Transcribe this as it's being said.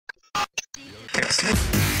We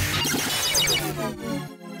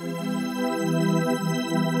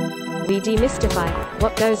demystify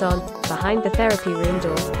what goes on behind the therapy room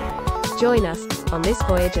door. Join us on this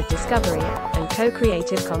voyage of discovery and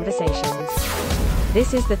co-creative conversations.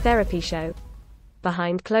 This is The Therapy Show,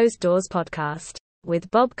 Behind Closed Doors podcast, with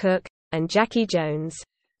Bob Cooke and Jacci Jones.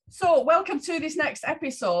 So welcome to this next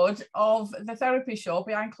episode of The Therapy Show,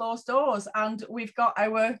 Behind Closed Doors. And we've got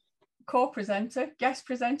our co-presenter, guest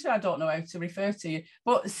presenter, I don't know how to refer to you,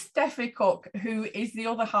 but Steffy Cooke, who is the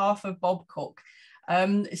other half of Bob Cooke.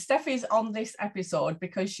 Steffi's on this episode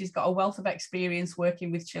because she's got a wealth of experience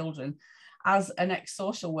working with children as an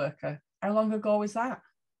ex-social worker. How long ago was that?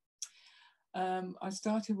 I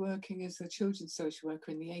started working as a children's social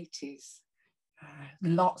worker in the 80s.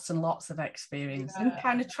 Lots and lots of experience, and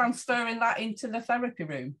kind of transferring that into the therapy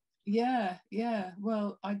room. Yeah.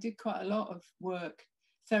 Well, I did quite a lot of work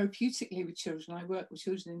therapeutically with children. I worked with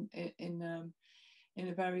children in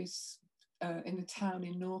a town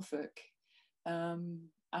in Norfolk. And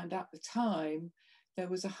at the time, there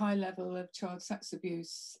was a high level of child sex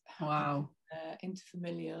abuse. Wow.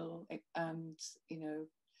 Interfamilial and,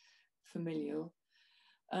 familial.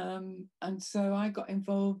 And so I got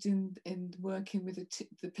involved in working with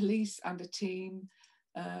the police and a team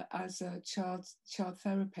as a child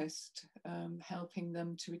therapist, helping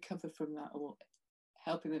them to recover from that, or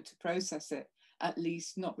helping them to process it, at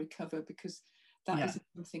least not recover, because that isn't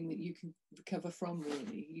something that you can recover from,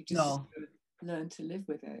 really. You just learn to live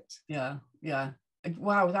with it. Yeah.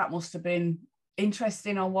 Wow, that must have been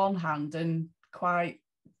interesting on one hand and quite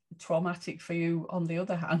traumatic for you on the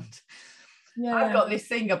other hand. Yeah. I've got this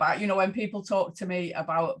thing about, when people talk to me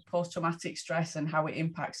about post-traumatic stress and how it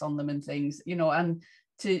impacts on them and things, and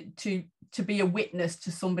to be a witness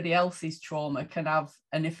to somebody else's trauma can have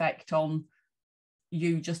an effect on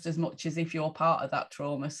you just as much as if you're part of that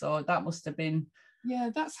trauma. So that must have been... Yeah,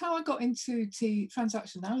 that's how I got into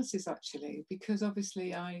transaction analysis, actually, because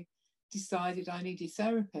obviously I decided I needed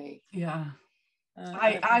therapy. Yeah.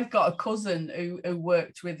 I've got a cousin who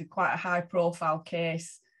worked with quite a high profile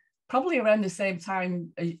case, probably around the same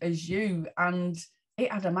time as you, and it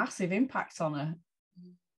had a massive impact on her.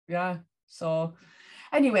 Yeah. So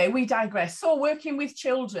anyway, we digress. So working with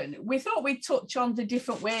children, we thought we'd touch on the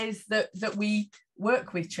different ways that we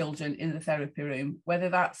work with children in the therapy room, whether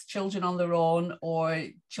that's children on their own or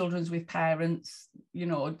children's with parents,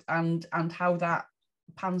 and how that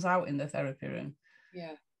pans out in the therapy room.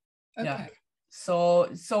 Yeah. Okay. Yeah. So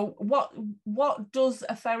what does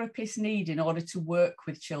a therapist need in order to work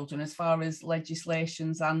with children, as far as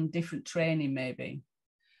legislations and different training maybe?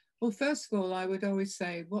 Well, first of all, I would always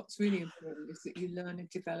say what's really important is that you learn a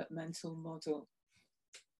developmental model.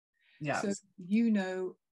 Yeah. So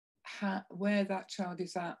where that child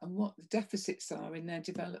is at and what the deficits are in their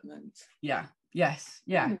development. Yeah. Yes.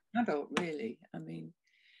 Yeah. An adult, really. I mean,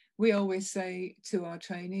 we always say to our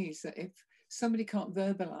trainees that if somebody can't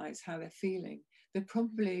verbalise how they're feeling, they're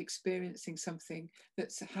probably experiencing something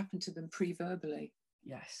that's happened to them pre-verbally.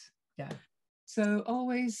 Yes. Yeah. So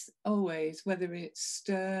always, whether it's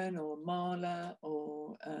Stern or Mahler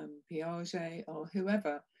or Piaget or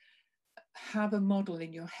whoever, have a model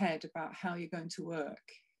in your head about how you're going to work,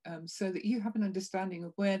 so that you have an understanding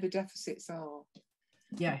of where the deficits are.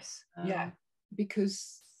 Yes.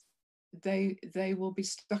 Because they will be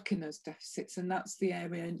stuck in those deficits, and that's the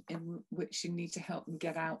area in which you need to help them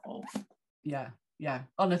get out of. Yeah.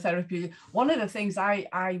 On a therapy, one of the things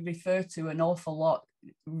I refer to an awful lot,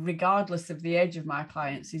 regardless of the age of my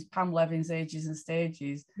clients, is Pam Levin's Ages and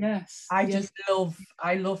Stages. Yes. I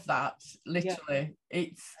love that, literally.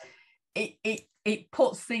 Yeah. It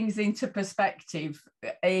puts things into perspective,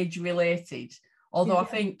 age related, although I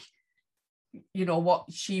think what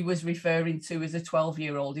she was referring to as a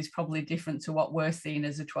 12-year-old is probably different to what we're seeing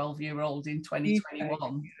as a 12-year-old in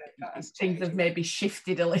 2021. Things have maybe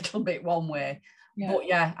shifted a little bit one way. Yeah.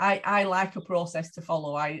 But I like a process to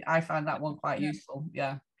follow. I find that one quite useful.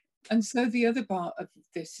 Yeah. And so the other part of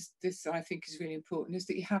this I think is really important, is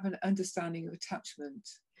that you have an understanding of attachment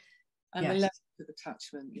and the levels of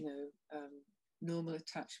attachment, normal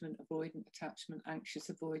attachment, avoidant attachment, anxious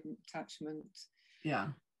avoidant attachment. Yeah.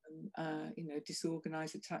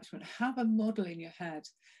 Disorganized attachment. Have a model in your head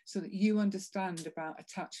so that you understand about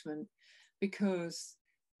attachment, because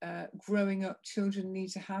growing up, children need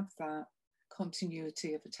to have that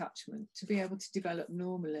continuity of attachment to be able to develop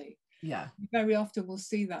normally. Yeah. Very often we'll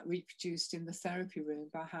see that reproduced in the therapy room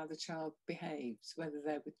by how the child behaves, whether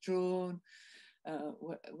they're withdrawn,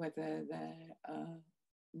 whether they're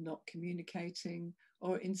not communicating,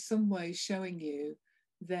 or in some way showing you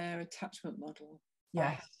their attachment model.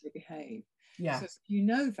 Yes. How they behave. Yeah. So if you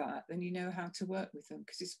know that, then you know how to work with them,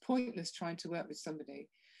 because it's pointless trying to work with somebody,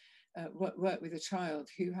 work with a child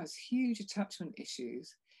who has huge attachment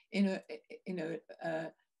issues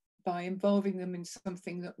by involving them in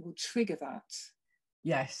something that will trigger that.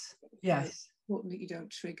 Yes. Yes. It's important that you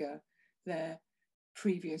don't trigger their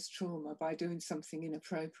previous trauma by doing something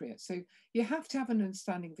inappropriate. So you have to have an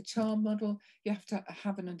understanding of the charm model. You have to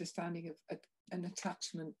have an understanding of an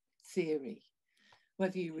attachment theory.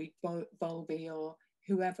 Whether you read Bowlby or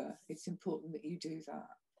whoever, it's important that you do that.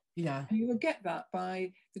 Yeah. And you will get that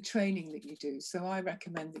by the training that you do. So I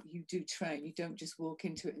recommend that you do train. You don't just walk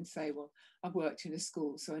into it and say, well, I've worked in a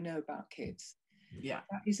school, so I know about kids. Yeah.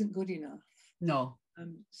 That isn't good enough. No.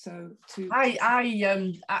 I'm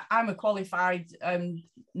a qualified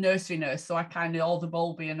nursery nurse, so I kind of all the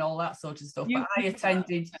Bowlby and all that sort of stuff. But I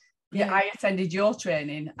attended your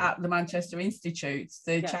training at the Manchester Institute,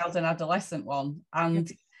 the child and adolescent one,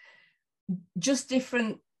 and just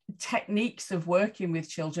different techniques of working with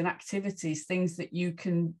children, activities, things that you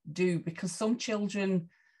can do, because some children,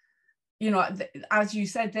 you know, as you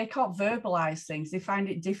said, they can't verbalize things. They find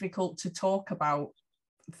it difficult to talk about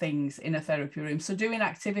things in a therapy room. So doing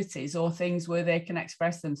activities or things where they can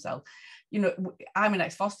express themselves. You know, I'm an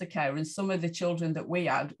ex-foster carer, and some of the children that we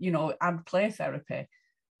had, you know, had play therapy,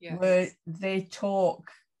 where they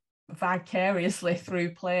talk vicariously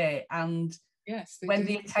through play, and when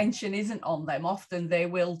the attention isn't on them, often they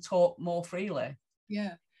will talk more freely.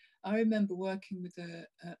 Yeah, I remember working with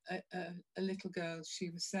a little girl. She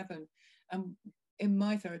was 7, and in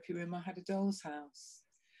my therapy room I had a doll's house,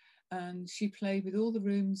 and she played with all the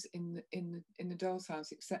rooms in the doll's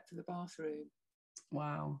house except for the bathroom.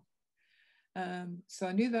 Wow. So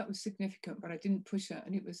I knew that was significant, but I didn't push her,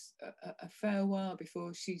 and it was a fair while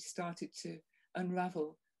before she started to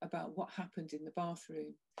unravel about what happened in the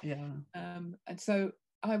bathroom. Yeah. And so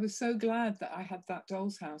I was so glad that I had that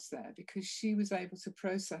doll's house there, because she was able to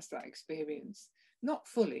process that experience, not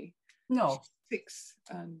fully. No. 6,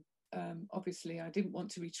 and obviously I didn't want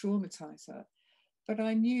to re-traumatize her, but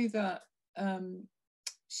I knew that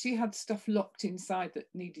she had stuff locked inside that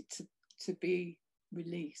needed to be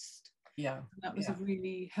released. Yeah. And that was a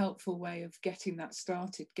really helpful way of getting that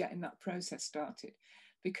started, getting that process started,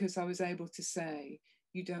 because I was able to say,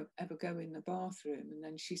 you don't ever go in the bathroom. And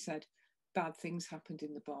then she said, bad things happened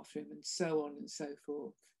in the bathroom, and so on and so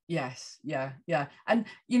forth. Yes, yeah. And,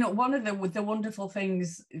 you know, one of the wonderful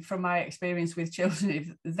things from my experience with children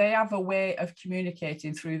is they have a way of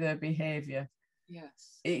communicating through their behaviour.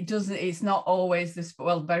 Yes. It's not always this,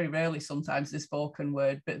 well, very rarely sometimes the spoken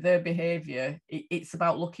word, but their behaviour, it's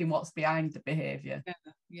about looking what's behind the behaviour.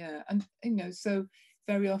 Yeah. And, you know, so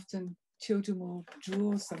very often children will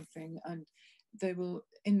draw something, and they will,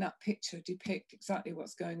 in that picture, depict exactly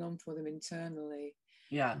what's going on for them internally.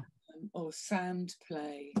 Yeah. Or sound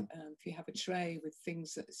play. If you have a tray with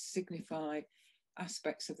things that signify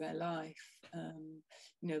aspects of their life,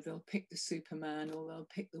 you know, they'll pick the Superman, or they'll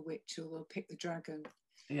pick the witch, or they'll pick the dragon.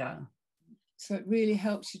 Yeah. So it really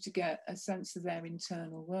helps you to get a sense of their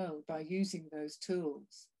internal world by using those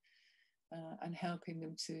tools. And helping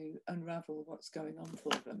them to unravel what's going on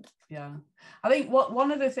for them. Yeah, I think one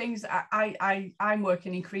of the things I'm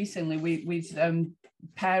working increasingly with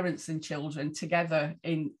parents and children together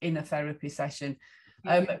in a therapy session,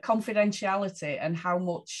 confidentiality, and how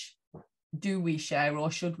much do we share or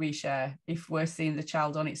should we share if we're seeing the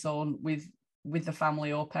child on its own with the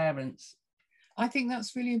family or parents. I think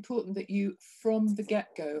that's really important, that you from the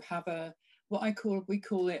get-go have we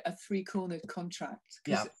call it a 3-cornered contract.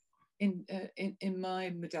 Yeah. In my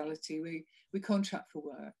modality, we contract for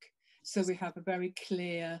work, so we have a very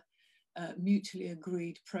clear, mutually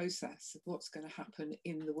agreed process of what's going to happen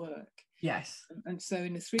in the work. Yes. And so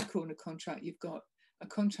in a 3-corner contract, you've got a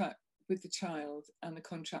contract with the child and a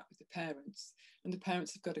contract with the parents, and the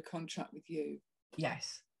parents have got a contract with you.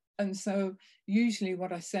 Yes. And so usually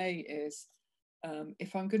what I say is,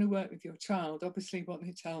 if I'm going to work with your child, obviously what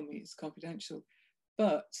they tell me is confidential.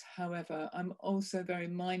 But, however, I'm also very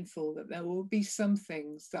mindful that there will be some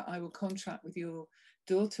things that I will contract with your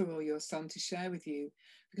daughter or your son to share with you,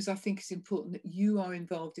 because I think it's important that you are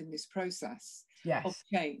involved in this process of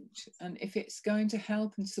change. And if it's going to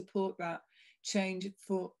help and support that change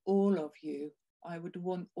for all of you, I would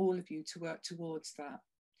want all of you to work towards that.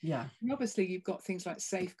 Yeah. And obviously, you've got things like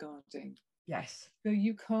safeguarding. Yes. So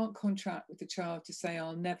you can't contract with the child to say,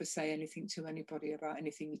 I'll never say anything to anybody about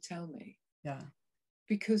anything you tell me. Yeah.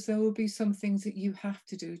 Because there will be some things that you have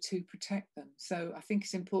to do to protect them. So I think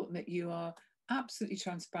it's important that you are absolutely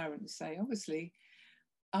transparent and say, obviously,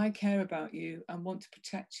 I care about you and want to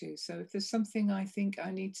protect you. So if there's something I think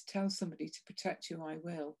I need to tell somebody to protect you, I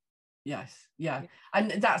will. Yes, yeah.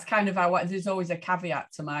 And that's kind of how, there's always a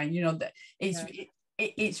caveat to mine, you know, that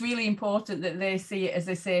it's really important that they see it as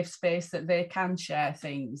a safe space, that they can share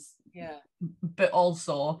things. Yeah. But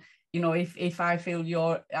also, you know, if I feel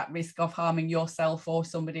you're at risk of harming yourself or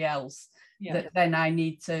somebody else, then I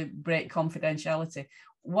need to break confidentiality.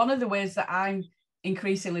 One of the ways that I'm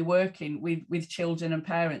increasingly working with children and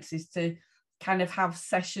parents is to kind of have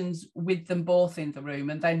sessions with them both in the room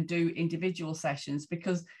and then do individual sessions,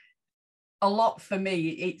 because a lot for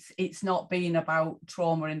me, it's not been about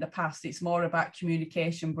trauma in the past. It's more about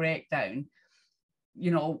communication breakdown, you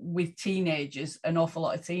know, with teenagers, an awful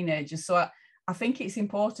lot of teenagers. So I think it's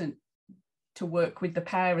important to work with the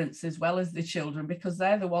parents as well as the children, because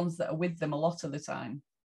they're the ones that are with them a lot of the time.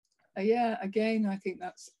 Yeah, again, I think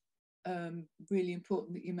that's really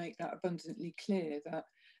important that you make that abundantly clear, that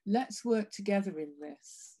let's work together in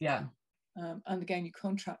this. Yeah. And again, you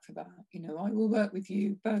contract for that. You know, I will work with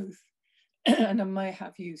you both, and I may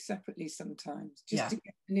have you separately sometimes, just to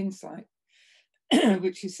get an insight,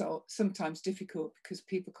 which is sometimes difficult because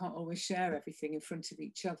people can't always share everything in front of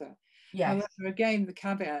each other. Yes. However, again, the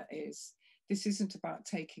caveat is this isn't about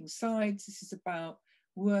taking sides. This is about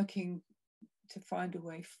working to find a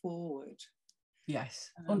way forward. Yes,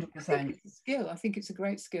 100%. I think it's a skill. I think it's a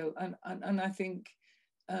great skill. And I think,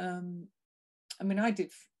 I mean, I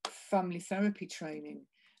did family therapy training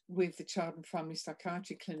with the child and family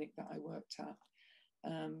psychiatry clinic that I worked at.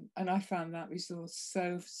 And I found that resource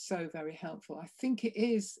so very helpful. I think it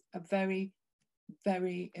is a very,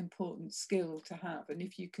 very important skill to have. And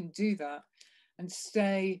if you can do that and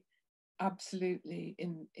stay absolutely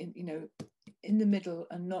in you know, in the middle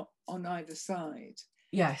and not on either side.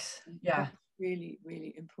 Yes, yeah. That's really,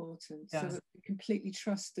 really important. Yes. So that you completely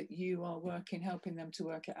trust that you are helping them to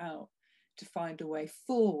work it out, to find a way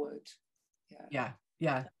forward. Yeah.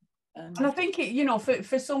 And I think it, you know,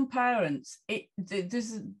 for some parents,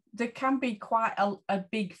 there can be quite a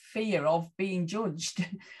big fear of being judged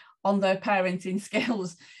on their parenting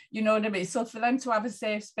skills. You know what I mean? So for them to have a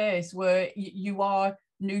safe space where you are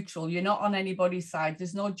neutral, you're not on anybody's side,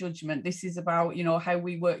 there's no judgment. This is about, you know, how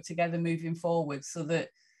we work together moving forward, so that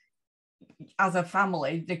as a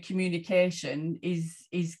family, the communication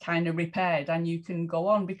is kind of repaired and you can go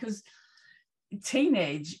on, because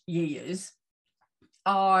teenage years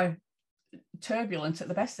are turbulent at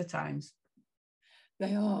the best of times.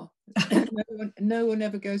 They are. No one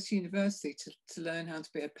ever goes to university to learn how to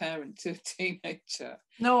be a parent to a teenager.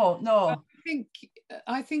 No.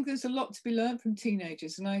 I think there's a lot to be learned from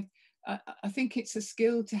teenagers, and I think it's a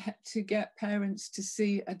skill to get parents to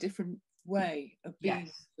see a different way of being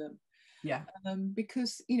with them. Yeah.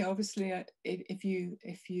 Because, you know, obviously, if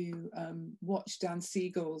you watch Dan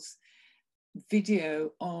Siegel's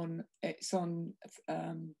video on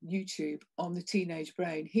YouTube on the teenage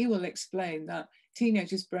brain, he will explain that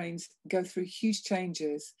teenagers' brains go through huge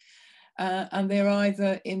changes, and they're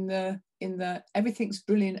either in the everything's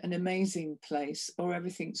brilliant and amazing place, or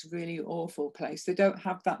everything's really awful place. They don't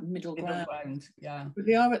have that middle ground. Yeah. But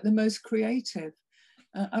they are at the most creative,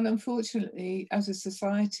 and unfortunately, as a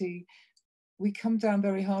society, we come down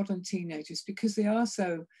very hard on teenagers because they are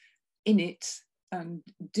so in it and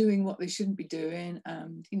doing what they shouldn't be doing,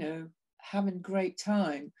 and, you know, having a great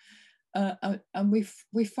time. And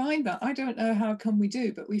we find that, I don't know how come we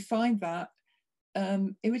do, but we find that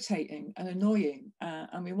irritating and annoying,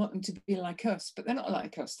 and we want them to be like us, but they're not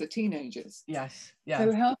like us, they're teenagers. Yes, yeah.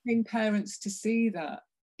 So helping parents to see that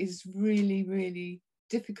is really, really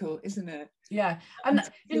difficult, isn't it? Yeah, and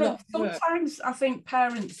you know, sometimes I think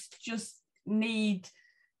parents just need,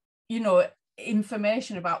 you know,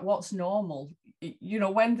 information about what's normal, you know,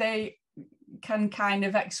 when they can kind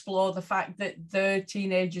of explore the fact that their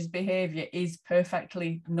teenager's behavior is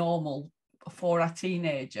perfectly normal for a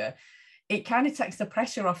teenager, it kind of takes the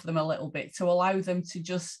pressure off them a little bit to allow them to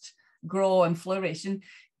just grow and flourish. And,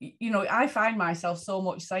 you know, I find myself so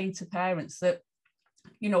much saying to parents that,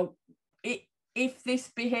 you know, if this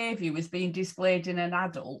behavior was being displayed in an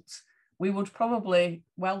adult, we would probably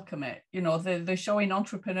welcome it. You know, they're showing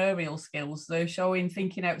entrepreneurial skills, they're showing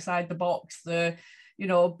thinking outside the box, they're, you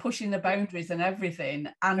know, pushing the boundaries and everything.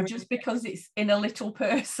 And just because it's in a little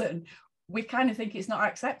person, we kind of think it's not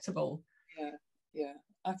acceptable. Yeah,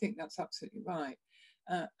 I think that's absolutely right.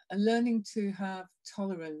 And learning to have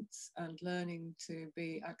tolerance and learning to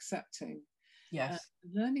be accepting. Yes.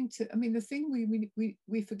 Learning to, I mean, the thing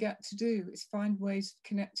we forget to do is find ways of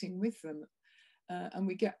connecting with them. And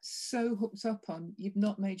we get so hooked up on, you've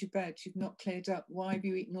not made your bed, you've not cleared up, why have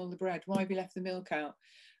you eaten all the bread, why have you left the milk out,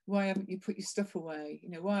 why haven't you put your stuff away, you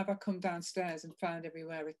know, why have I come downstairs and found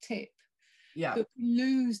everywhere a tip? Yeah. But we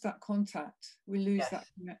lose that contact, we lose that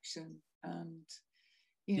connection, and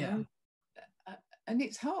you know, and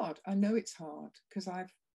it's hard. I know it's hard because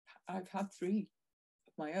I've had 3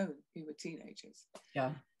 of my own who were teenagers.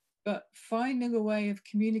 Yeah. But finding a way of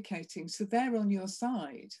communicating so they're on your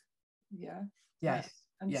side. Yeah. Yes.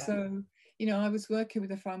 And so, you know, I was working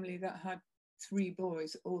with a family that had 3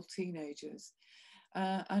 boys, all teenagers.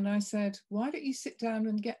 And I said, why don't you sit down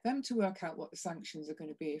and get them to work out what the sanctions are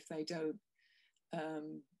going to be if they don't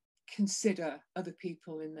consider other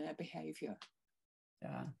people in their behaviour?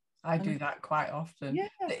 Yeah, I do that quite often. Yeah.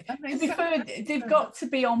 To be fair, they've got to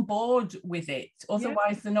be on board with it,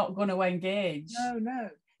 otherwise they're not going to engage. No.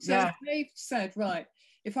 So they've said, right,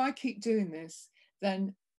 if I keep doing this,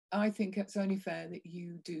 then I think it's only fair that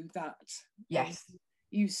you do that. Yes.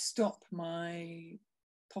 You stop my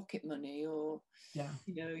pocket money, or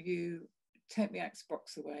you know, you take my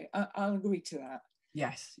Xbox away. I'll agree to that.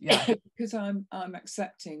 Yes. Yeah. Because I'm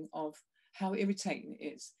accepting of how irritating it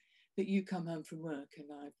is that you come home from work and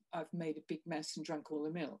I've made a big mess and drank all the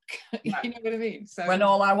milk. You know what I mean? So when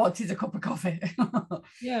all I want is a cup of coffee.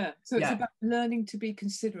 So it's about learning to be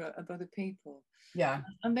considerate of other people. Yeah.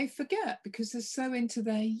 And they forget because they're so into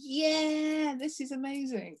their this is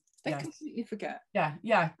amazing. They completely forget.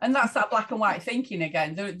 Yeah. And that's that black and white thinking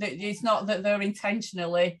again. It's not that they're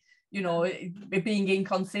intentionally, you know, being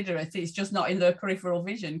inconsiderate. It's just not in their peripheral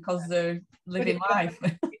vision because they're living life.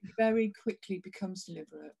 It very quickly becomes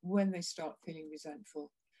deliberate when they start feeling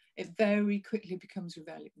resentful. It very quickly becomes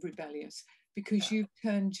rebellious because you've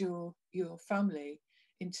turned your family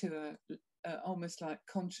into a almost like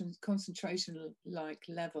concentration like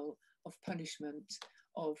level of punishment,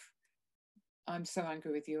 of I'm so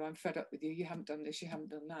angry with you, I'm fed up with you, you haven't done this, you haven't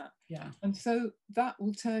done that. Yeah. And so that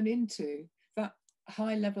will turn into, that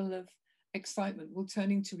high level of excitement will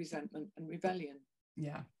turn into resentment and rebellion.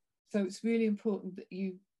 Yeah. So it's really important that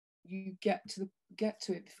you get to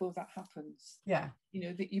it before that happens. Yeah. You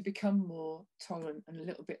know, that you become more tolerant and a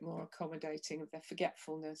little bit more accommodating of their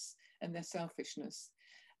forgetfulness and their selfishness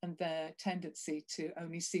and their tendency to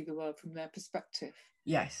only see the world from their perspective.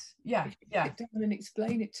 Yes. Yeah. If you sit down and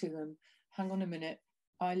explain it to them, hang on a minute,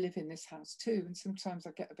 I live in this house too, and sometimes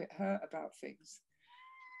I get a bit hurt about things.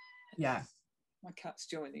 Yeah. My cat's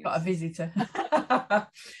joining Got us. a visitor.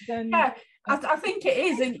 Then, I think it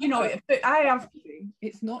is, and you know,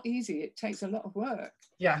 it's not easy. It takes a lot of work.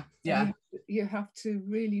 Yeah. You have to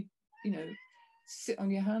really, you know, sit on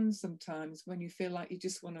your hands sometimes when you feel like you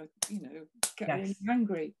just want to, you know, get really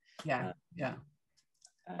angry.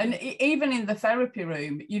 And even in the therapy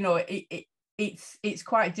room, you know, it's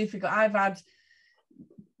quite difficult. I've had,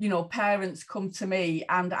 you know, parents come to me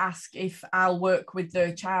and ask if I'll work with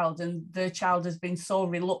their child, and their child has been so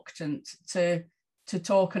reluctant to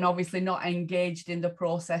talk and obviously not engaged in the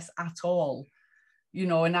process at all, you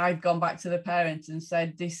know, and I've gone back to the parents and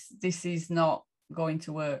said, this is not going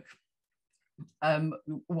to work,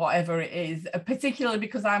 whatever it is, particularly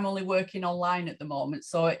because I'm only working online at the moment,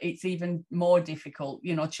 so it's even more difficult.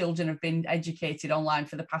 You know, children have been educated online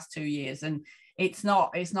for the past 2 years, and it's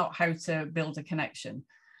not how to build a connection.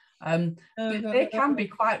 But they can be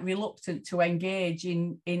quite reluctant to engage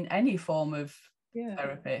in any form of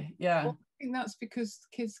therapy. Well, I think that's because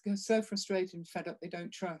kids get so frustrated and fed up they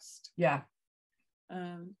don't trust.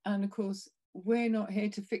 And of course, we're not here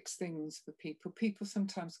to fix things for people. People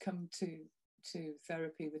sometimes come to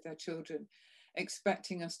therapy with their children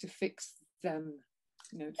expecting us to fix them.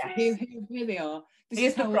 You know, here they are.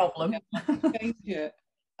 Here's the problem. Change it.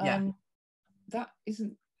 That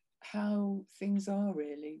isn't how things are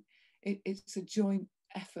really. It's a joint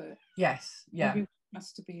effort. Everyone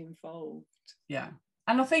has to be involved.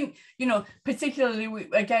 And I think, you know, particularly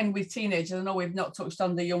with teenagers, I know we've not touched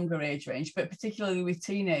on the younger age range, but particularly with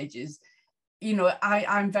teenagers, you know,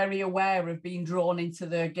 I'm very aware of being drawn into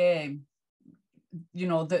their game, you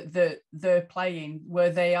know, that they're playing, where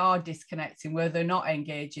they are disconnecting, where they're not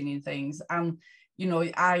engaging in things. And, you know,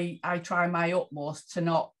 I try my utmost to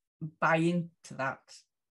not buy into that,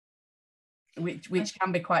 which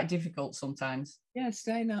can be quite difficult sometimes.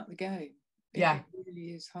 Staying out the game. It really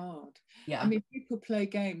is hard. I mean, people play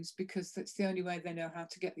games because that's the only way they know how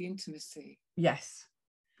to get the intimacy.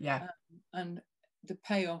 And the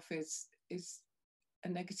payoff is a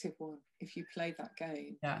negative one if you play that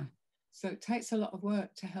game. So it takes a lot of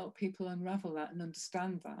work to help people unravel that and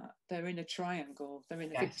understand that they're in a triangle. They're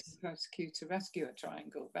in a victim, persecutor, rescuer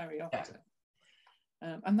triangle very often.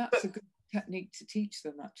 And that's a good technique to teach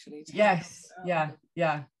them, actually.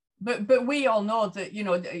 But we all know that, you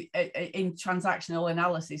know, in transactional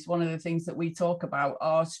analysis, one of the things that we talk about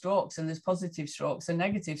are strokes, and there's positive strokes and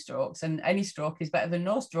negative strokes, and any stroke is better than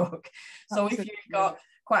no stroke. So if you've got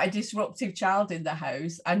quite a disruptive child in the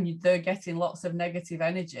house and they're getting lots of negative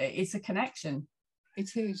energy, it's a connection.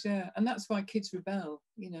 It is, yeah. And that's why kids rebel,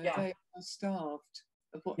 you know, they are starved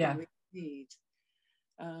of what they really need.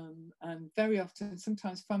 And very often,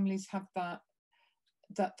 sometimes families have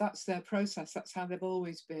that's their process. That's how they've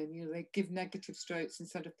always been. You know, they give negative strokes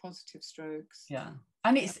instead of positive strokes. Yeah.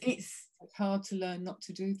 And it's hard to learn not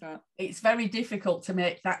to do that. It's very difficult to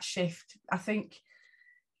make that shift. I think,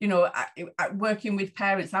 you know, working with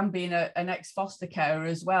parents and being an ex-foster carer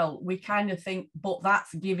as well, we kind of think, but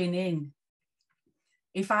that's giving in.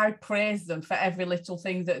 If I praise them for every little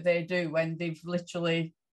thing that they do when they've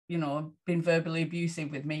literally, you know, been verbally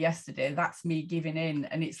abusive with me yesterday, that's me giving in.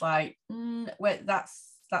 And it's like, well,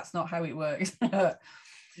 that's not how it works. No.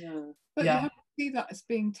 But you have to see that as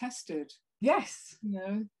being tested. Yes. You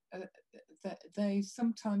know, that they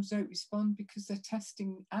sometimes don't respond because they're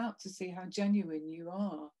testing out to see how genuine you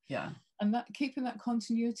are. Yeah. And that keeping that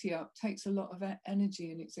continuity up takes a lot of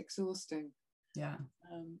energy, and it's exhausting. Yeah.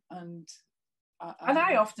 And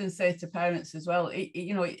I often say to parents as well,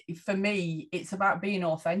 you know, for me, it's about being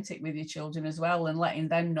authentic with your children as well, and letting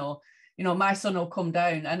them know, you know, my son will come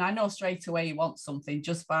down and I know straight away he wants something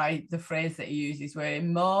just by the phrase that he uses, where,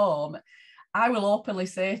 Mom, I will openly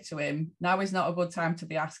say to him, now is not a good time to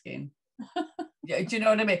be asking. Do you know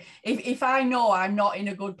what I mean? If I know I'm not in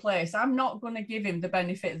a good place, I'm not going to give him the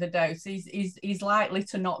benefit of the doubt. He's likely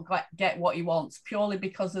to not get what he wants purely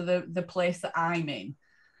because of the place that I'm in.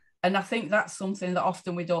 And I think that's something that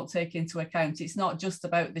often we don't take into account. It's not just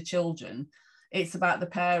about the children, it's about the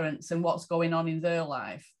parents and what's going on in their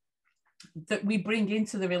life that we bring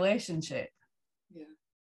into the relationship.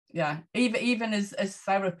 Yeah. Even as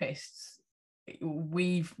therapists,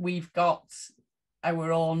 we've got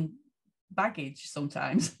our own baggage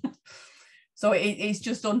sometimes. So it's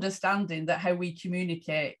just understanding that how we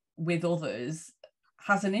communicate with others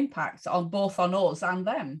has an impact on both on us and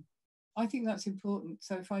them. I think that's important.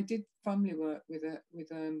 So if I did family work with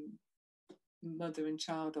a mother and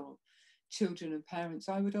child, or children and parents,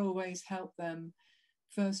 I would always help them,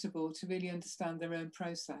 first of all, to really understand their own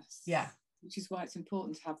process. Yeah. Which is why it's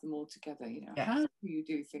important to have them all together. You know, yeah. How do you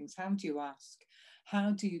do things? How do you ask?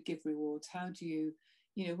 How do you give rewards? How do you,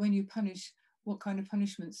 you know, when you punish, what kind of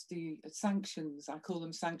punishments do you, sanctions, I call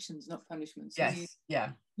them sanctions, not punishments. Yes,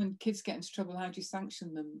 When kids get into trouble, how do you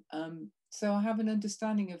sanction them? So I have an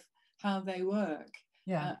understanding of how they work.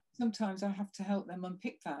 Yeah. Sometimes I have to help them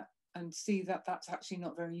unpick that and see that that's actually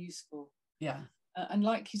not very useful. Yeah. And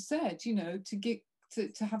like you said, you know,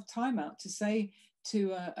 to have time out to say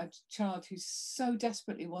to a child who's so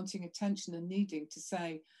desperately wanting attention and needing to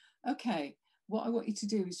say, okay, what I want you to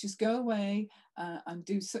do is just go away and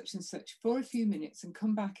do such and such for a few minutes and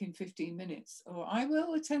come back in 15 minutes, or I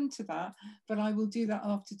will attend to that, but I will do that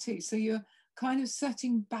after tea. So you're kind of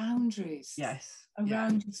setting boundaries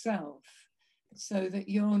around yourself so that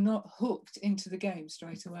you're not hooked into the game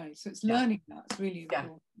straight away. So it's learning that's really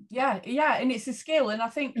important. Yeah, and it's a skill. And I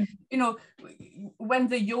think, you know, when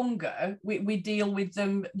they're younger, we deal with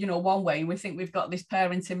them, you know, one way. We think we've got this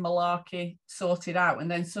parenting malarkey sorted out, and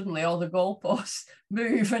then suddenly all the goalposts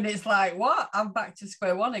move and it's like, what? I'm back to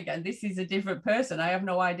square one again. This is a different person. I have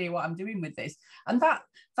no idea what I'm doing with this. And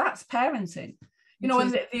that's parenting. You know,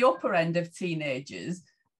 and the upper end of teenagers,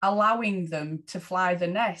 allowing them to fly the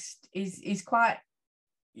nest is quite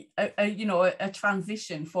a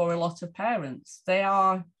transition for a lot of parents. They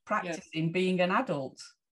are practicing being an adult.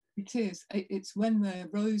 It is. It's when the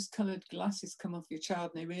rose-coloured glasses come off your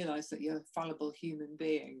child and they realise that you're a fallible human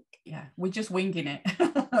being. Yeah, we're just winging it.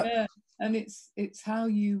 Yeah, and it's how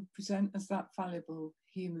you present as that fallible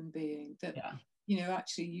human being that, you know,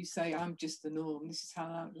 actually you say, I'm just the norm. This is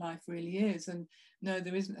how life really is. And no,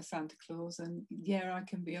 there isn't a Santa Claus. And yeah, I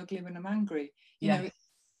can be ugly when I'm angry. You know,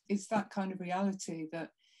 it's that kind of reality that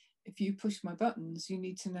if you push my buttons, you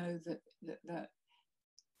need to know that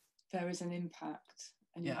there is an impact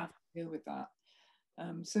and you have to deal with that.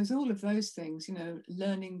 So it's all of those things, you know,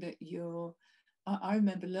 learning that I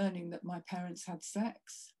remember learning that my parents had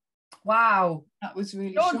sex. Wow. That was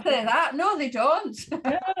really Don't shocking. say that. No, they don't.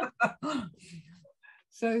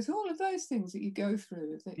 So it's all of those things that you go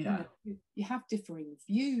through. That you know, you have differing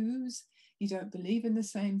views. You don't believe in the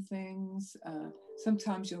same things.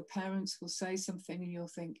 Sometimes your parents will say something and you'll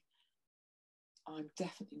think, I'm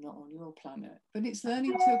definitely not on your planet. But it's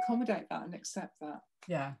learning to accommodate that and accept that.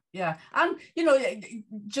 Yeah. And, you know,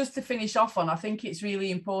 just to finish off on, I think it's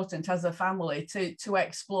really important as a family to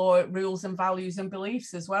explore rules and values and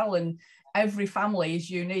beliefs as well. And every family is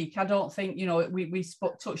unique. I don't think, you know, we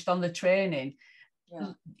touched on the training.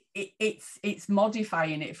 Yeah. It's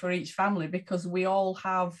modifying it for each family, because we all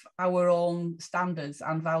have our own standards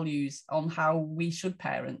and values on how we should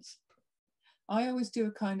parent. I always do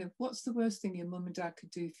a kind of, what's the worst thing your mum and dad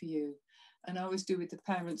could do for you? And I always do with the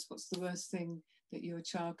parents, what's the worst thing that your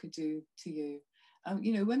child could do to you?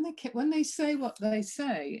 You know, when they say what they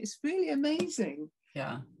say, it's really amazing.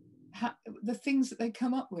 Yeah. The things that they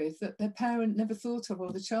come up with that their parent never thought of,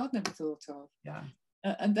 or the child never thought of. Yeah.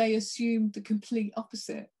 And they assume the complete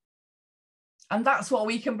opposite. And that's what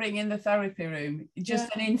we can bring in the therapy room,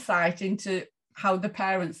 just an insight into how the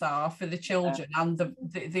parents are for the children and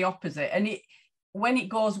the opposite. And when it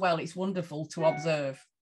goes well, it's wonderful to observe.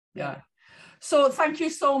 Yeah. So thank you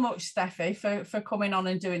so much, Steffi, for coming on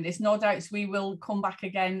and doing this. No doubts we will come back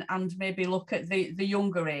again and maybe look at the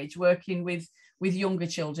younger age, working with younger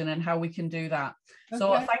children and how we can do that. Okay.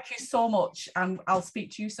 So thank you so much, and I'll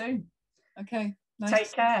speak to you soon. Okay. Nice.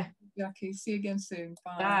 Take care. Jackie. See you again soon.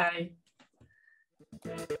 Bye.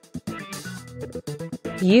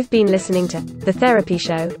 You've been listening to The Therapy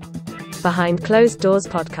Show, Behind Closed Doors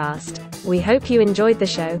podcast. We hope you enjoyed the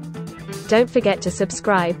show. Don't forget to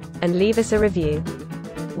subscribe and leave us a review.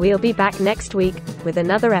 We'll be back next week with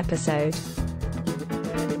another episode.